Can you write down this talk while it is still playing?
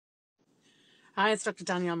Hi, it's Dr.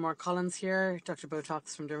 Danielle Moore Collins here, Dr.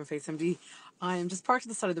 Botox from Dermaface MD. I am just parked at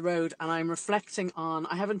the side of the road and I'm reflecting on,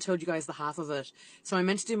 I haven't told you guys the half of it. So I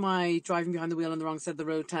meant to do my driving behind the wheel on the wrong side of the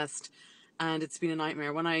road test and it's been a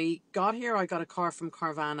nightmare. When I got here, I got a car from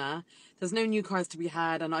Carvana. There's no new cars to be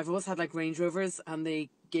had and I've always had like Range Rovers and they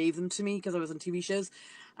gave them to me because I was on TV shows.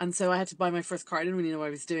 And so I had to buy my first car. I didn't really know what I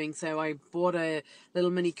was doing. So I bought a little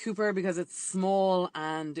Mini Cooper because it's small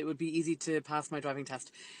and it would be easy to pass my driving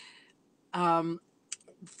test.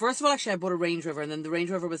 First of all, actually, I bought a Range Rover, and then the Range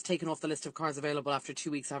Rover was taken off the list of cars available after 2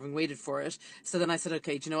 weeks having waited for it. So then I said,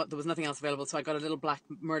 okay, do you know what? There was nothing else available. So I got a little black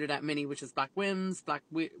Murdered Out Mini, which is black rims, black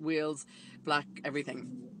wheels, black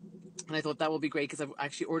everything. And I thought that will be great because I've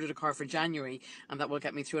actually ordered a car for January and that will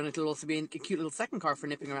get me through. And it'll also be a cute little second car for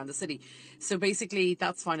nipping around the city. So basically,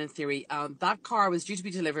 that's fine in theory. That car was due to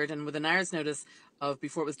be delivered, and with an hour's notice of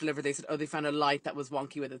before it was delivered, they said, oh, they found a light that was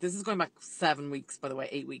wonky with it. This is going back 7 weeks, by the way,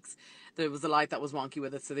 8 weeks. There was a light that was wonky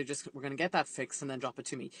with it. So we're going to get that fixed and then drop it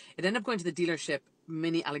to me. It ended up going to the dealership,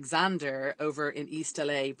 Mini Alexander, over in East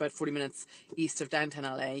LA, about 40 minutes east of downtown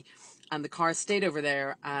LA. And the car stayed over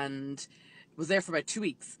there and was there for about 2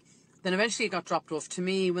 weeks. Then eventually it got dropped off to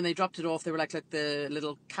me. When they dropped it off, they were like, look, the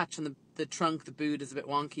little catch on the trunk, the boot is a bit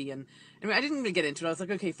wonky. And anyway, I didn't really get into it. I was like,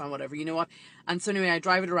 okay, fine, whatever, you know what? And so anyway, I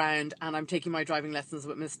drive it around and I'm taking my driving lessons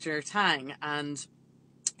with Mr. Tang. And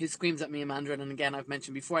who screams at me in Mandarin. And again, I've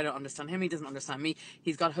mentioned before, I don't understand him. He doesn't understand me.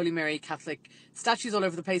 He's got Holy Mary Catholic statues all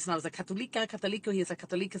over the place. And I was like, Catholica, Catholico. He is like,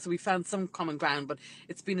 Catholica. So we found some common ground, but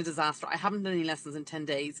it's been a disaster. I haven't done any lessons in 10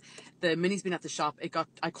 days. The Mini's been at the shop.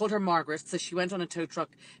 I called her Margaret. So she went on a tow truck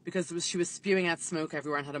because she was spewing out smoke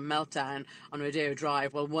everywhere and had a meltdown on Rodeo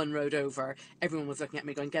Drive. Well, one road over, everyone was looking at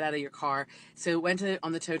me going, get out of your car. So went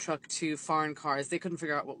on the tow truck to foreign cars. They couldn't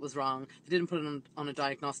figure out what was wrong. They didn't put it on a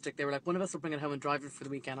diagnostic. They were like, one of us will bring it home and drive it for the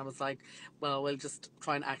weekend. I was like, well, we'll just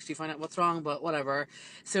try and actually find out what's wrong, but whatever.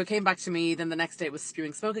 So it came back to me. Then the next day it was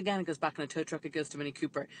spewing smoke again. It goes back in a tow truck. It goes to Mini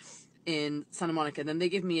Cooper in Santa Monica. Then they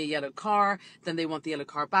give me a yellow car. Then they want the yellow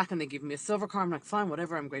car back and they give me a silver car. I'm like, fine,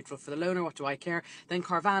 whatever. I'm grateful for the loaner. What do I care? Then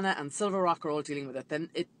Carvana and Silver Rock are all dealing with it. Then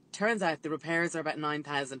it turns out the repairs are about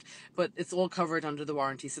 9,000, but it's all covered under the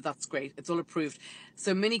warranty, so that's great. It's all approved.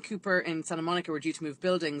 So Mini Cooper in Santa Monica were due to move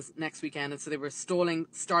buildings next weekend, and so they were starting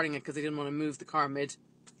it because they didn't want to move the car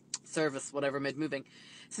mid-service, whatever, mid-moving.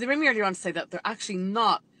 So they rang me earlier on to say that they're actually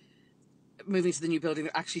not moving to the new building.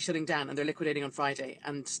 They're actually shutting down and they're liquidating on Friday,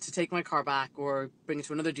 and to take my car back or bring it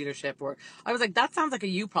to another dealership. Or I was like, that sounds like a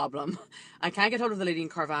you problem. I can't get hold of the lady in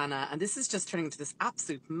Carvana, and this is just turning into this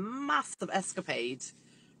absolute massive escapade.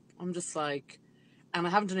 I'm just like, and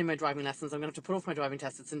I haven't done any of my driving lessons. I'm going to have to put off my driving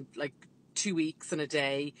test. It's in like 2 weeks and a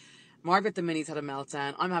day. Margaret the Mini's had a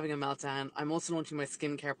meltdown. I'm having a meltdown. I'm also launching my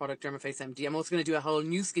skincare product, Dermaface MD. I'm also going to do a whole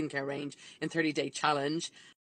new skincare range in 30-day challenge.